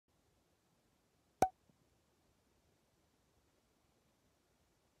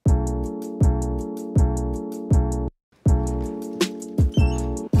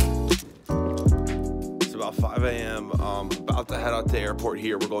5 a.m. About to head out to the airport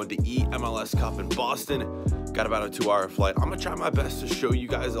here. We're going to eMLS Cup in Boston. Got about a 2-hour flight. I'm gonna try my best to show you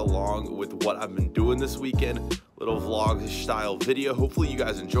guys along with what I've been doing this weekend. Little vlog style video. Hopefully you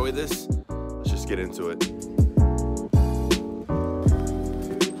guys enjoy this. Let's just get into it.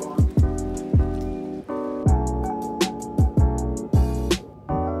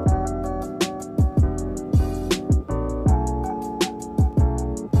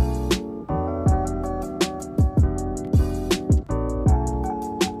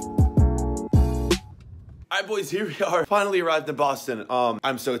 Alright boys, here we are. Finally arrived in Boston.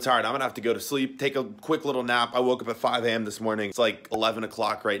 I'm so tired. I'm gonna have to go to sleep, take a quick little nap. I woke up at 5 a.m. this morning. It's like 11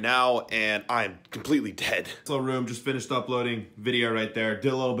 o'clock right now, and I'm completely dead. Little room, just finished uploading video right there.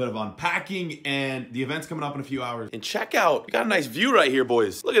 Did a little bit of unpacking, and the event's coming up in a few hours. And check out, we got a nice view right here,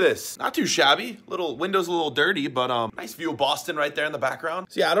 boys. Look at this. Not too shabby. Little windows a little dirty, but nice view of Boston right there in the background.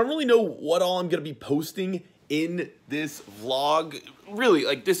 So yeah, I don't really know what all I'm gonna be posting in this vlog. Really,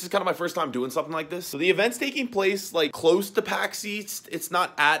 like, this is kind of my first time doing something like this. So the event's taking place like close to PAX East. It's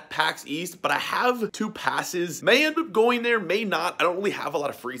not at PAX East, but I have 2 passes. May end up going there, may not. I don't really have a lot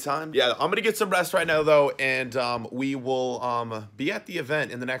of free time. Yeah, I'm gonna get some rest right now though, and we will be at the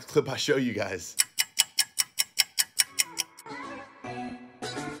event in the next clip I show you guys.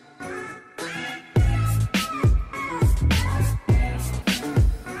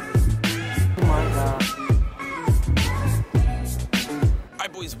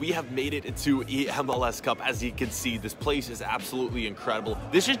 We have made it into eMLS Cup. As you can see, this place is absolutely incredible.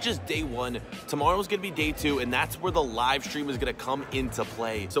 This is just day 1. Tomorrow's gonna be day 2, and that's where the live stream is gonna come into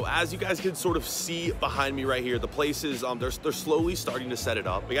play. So as you guys can sort of see behind me right here, the place is, they're slowly starting to set it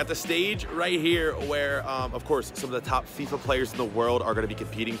up. We got the stage right here where, of course, some of the top FIFA players in the world are gonna be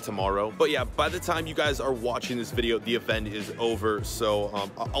competing tomorrow. But yeah, by the time you guys are watching this video, the event is over. So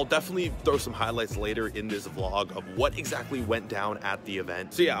I'll definitely throw some highlights later in this vlog of what exactly went down at the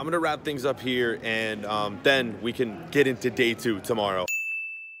event. So yeah, I'm gonna wrap things up here, and then we can get into day 2 tomorrow.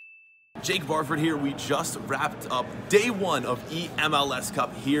 Jake Barford here. We just wrapped up day 1 of eMLS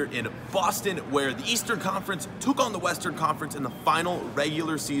Cup here in Boston, where the Eastern Conference took on the Western Conference in the final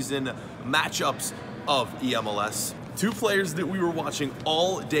regular season matchups of eMLS. 2 players that we were watching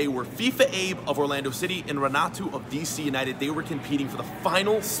all day were FIFA Abe of Orlando City and Renato of DC United. They were competing for the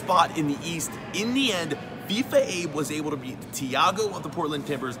final spot in the East. In the end, FIFA Abe was able to beat Thiago of the Portland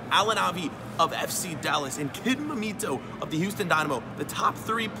Timbers, Alan Avi of FC Dallas, and Kid Mamito of the Houston Dynamo, the top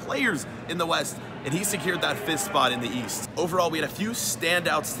 3 players in the West, and he secured that 5th spot in the East. Overall, we had a few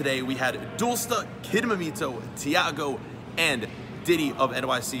standouts today. We had Dulsta, Kid Mamito, Thiago, and Diddy of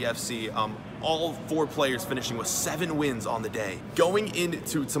NYCFC. All 4 players finishing with 7 wins on the day. Going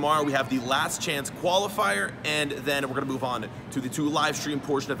into tomorrow, we have the last chance qualifier, and then we're gonna move on to the 2 live stream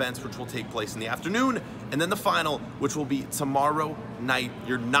portion events, which will take place in the afternoon, and then the final, which will be tomorrow night.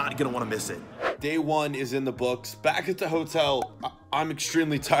 You're not gonna wanna miss it. Day 1 is in the books. Back at the hotel, I'm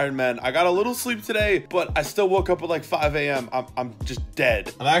extremely tired, man. I got a little sleep today, but I still woke up at like 5 a.m. I'm just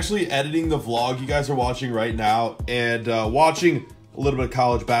dead. I'm actually editing the vlog you guys are watching right now, and watching a little bit of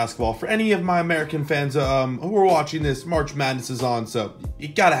college basketball. For any of my American fans who are watching this, March Madness is on, so you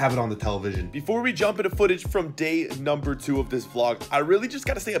gotta have it on the television. Before we jump into footage from day number 2 of this vlog, I really just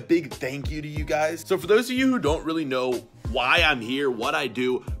gotta say a big thank you to you guys. So for those of you who don't really know why I'm here, what I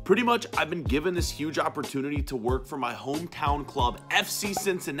do, pretty much I've been given this huge opportunity to work for my hometown club, FC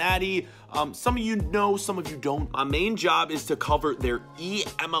Cincinnati. Some of you know, some of you don't. My main job is to cover their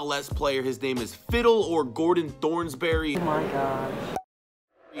eMLS player. His name is Fiddle, or Gordon Thornsberry. Oh my gosh.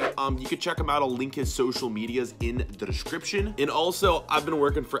 You can check him out. I'll link his social medias in the description. And also, I've been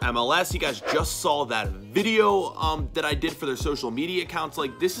working for MLS. You guys just saw that video that I did for their social media accounts.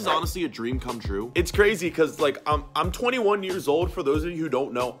 Like, this is honestly a dream come true. It's crazy because, like, I'm 21 years old. For those of you who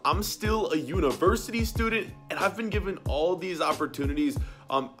don't know, I'm still a university student, and I've been given all these opportunities.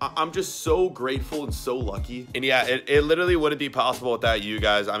 I'm just so grateful and so lucky. And yeah, it literally wouldn't be possible without you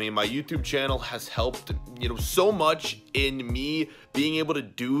guys. I mean, my YouTube channel has helped, you know, so much in me being able to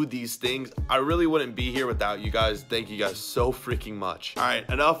do these things. I really wouldn't be here without you guys. Thank you guys so freaking much. All right,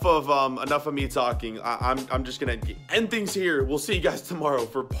 enough of me talking. I'm just gonna end things here. We'll see you guys tomorrow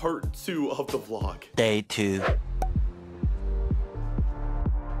for part 2 of the vlog. Day 2.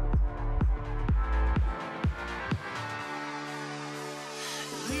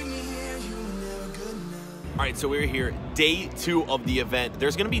 All right, so we're here, day 2 of the event.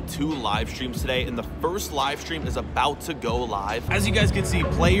 There's gonna be 2 live streams today, and the first live stream is about to go live. As you guys can see,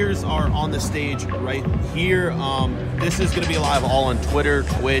 players are on the stage right here. This is gonna be live all on Twitter,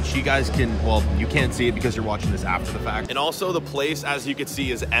 Twitch. You guys can, well, you can't see it because you're watching this after the fact. And also the place, as you can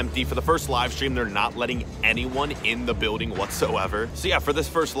see, is empty. For the first live stream, they're not letting anyone in the building whatsoever. So yeah, for this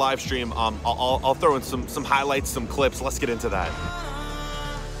first live stream, I'll throw in some highlights, some clips. Let's get into that.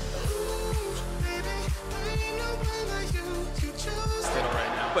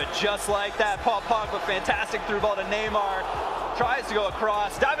 But just like that, Paul Pogba, fantastic through ball to Neymar, tries to go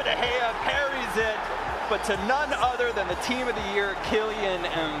across, David De Gea parries it, but to none other than the team of the year, Kylian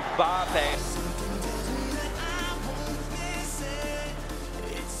Mbappe.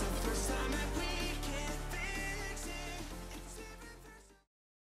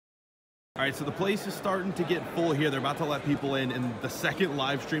 All right, so the place is starting to get full here. They're about to let people in, and the second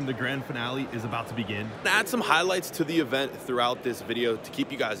live stream, the grand finale, is about to begin. Add some highlights to the event throughout this video to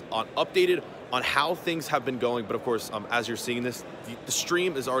keep you guys updated on how things have been going. But of course, as you're seeing this, the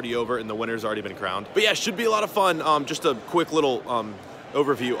stream is already over and the winner's already been crowned. But yeah, should be a lot of fun. Just a quick little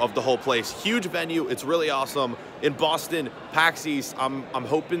overview of the whole place. Huge venue, it's really awesome. In Boston, PAX East, I'm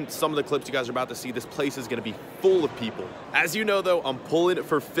hoping some of the clips you guys are about to see, this place is gonna be full of people. As you know though, I'm pulling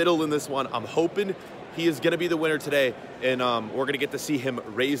for Fiddle in this one. I'm hoping he is gonna be the winner today, and we're gonna get to see him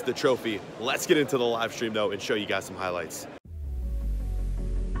raise the trophy. Let's get into the live stream though and show you guys some highlights.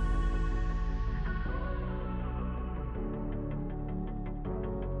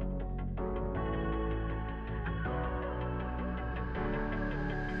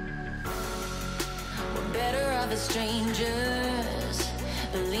 Better off as strangers.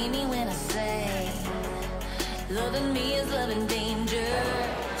 Believe me when I say, loving me is loving danger.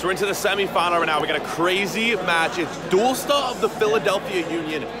 So we're into the semifinal right now. We got a crazy match. It's Dual Star of the Philadelphia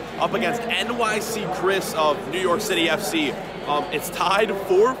Union up against NYC Chris of New York City FC. It's tied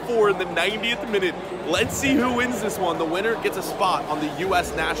 4-4 in the 90th minute. Let's see who wins this one. The winner gets a spot on the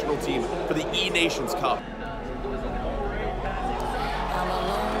U.S. national team for the E-Nations Cup.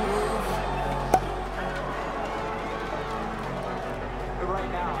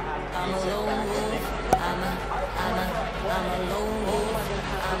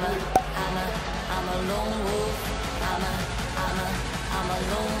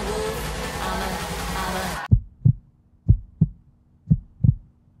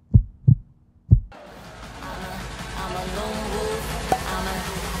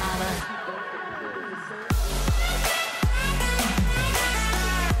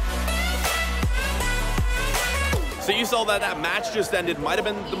 So you saw that match just ended. Might have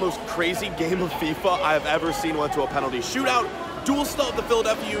been the most crazy game of FIFA I have ever seen. Went to a penalty shootout. Dual Star of the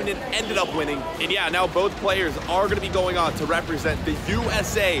Philadelphia Union ended up winning. And yeah, now both players are going to be going on to represent the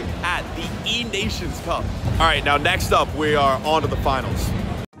USA at the E-Nations Cup. All right, now next up, we are on to the finals.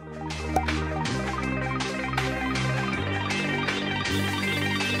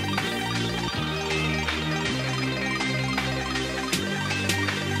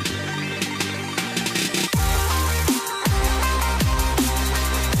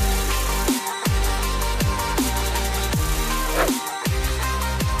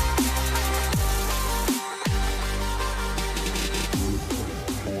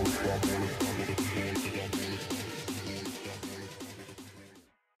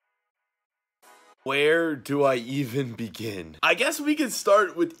 Where do I even begin? I guess we could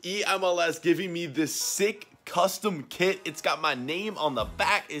start with eMLS giving me this sick custom kit. It's got my name on the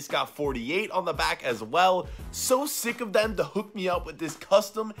back. It's got 48 on the back as well. So sick of them to hook me up with this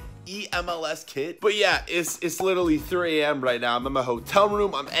custom eMLS kit. But yeah, it's literally 3 a.m. right now. I'm in my hotel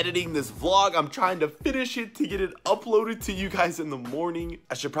room. I'm editing this vlog. I'm trying to finish it to get it uploaded to you guys in the morning.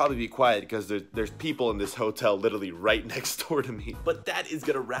 I should probably be quiet because there's people in this hotel literally right next door to me. But that is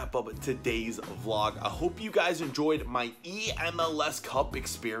gonna wrap up today's vlog. I hope you guys enjoyed my eMLS Cup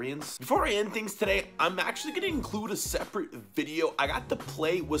experience. Before I end things today, I'm actually gonna include a separate video. I got to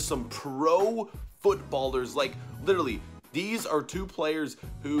play with some pro footballers, like literally. These are 2 players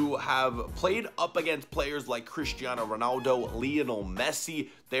who have played up against players like Cristiano Ronaldo, Lionel Messi.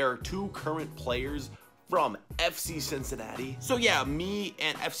 They are 2 current players from FC Cincinnati. So yeah, me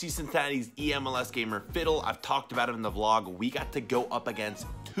and FC Cincinnati's eMLS gamer Fiddle, I've talked about it in the vlog. We got to go up against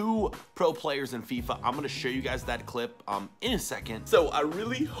 2 pro players in FIFA. I'm gonna show you guys that clip in a second. So I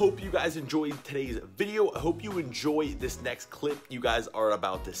really hope you guys enjoyed today's video. I hope you enjoy this next clip you guys are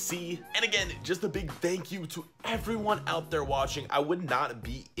about to see. And again, just a big thank you to everyone out there watching. I would not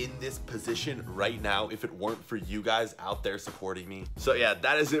be in this position right now if it weren't for you guys out there supporting me. So yeah,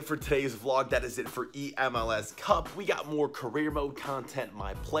 that is it for today's vlog. That is it for eMLS Cup. We got more career mode content,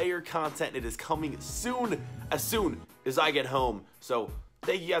 my player content. It is coming soon as I get home. So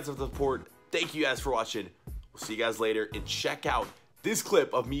thank you guys for the support. Thank you guys for watching. We'll see you guys later, and check out this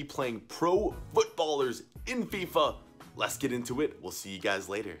clip of me playing pro footballers in FIFA. Let's get into it. We'll see you guys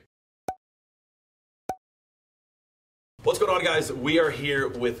later. What's going on, guys? We are here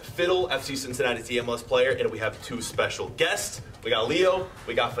with Fiddle, FC Cincinnati's eMLS player, and we have 2 special guests. We got Leo,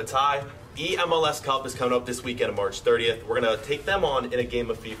 we got Fatai. eMLS Cup is coming up this weekend on March 30th. We're gonna take them on in a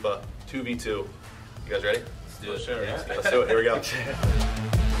game of FIFA 2v2. You guys ready? Let's do it. Sure. Yeah. Let's do it. Here we go.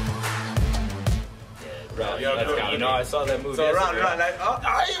 You know, I saw that movie. So round. Bro!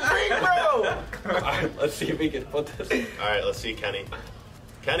 Alright, let's see if we can put this. Alright, let's see Kenny.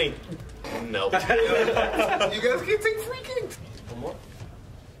 Kenny. Nope. You guys can take free kicks. One more?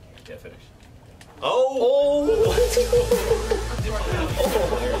 Yeah, finish. Oh!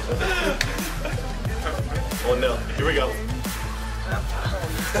 1-0. Here we go.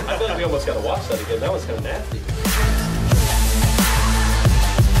 I feel like we almost got to watch that again. That was kind of nasty.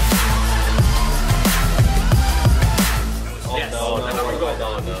 Yes. Oh, no.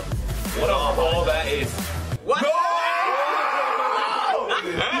 What a ball that is. What? No!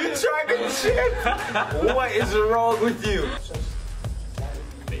 You talking shit? What is wrong with you?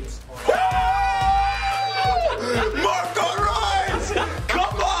 Marco Rice!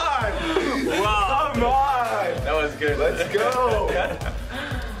 Come on! Wow. Come on! That was good. Let's go!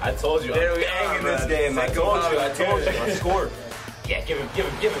 I told you. There we hang in this game. I told you. I scored. Yeah, give him.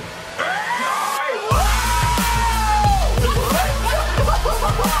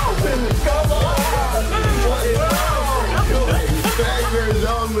 Come on! Baggers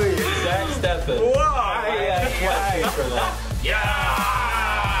only. Zach Steffen. Whoa! For that. Yeah!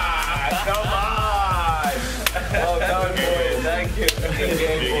 Come on! Well done, boys. Thank you. Good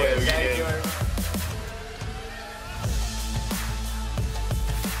game, boys.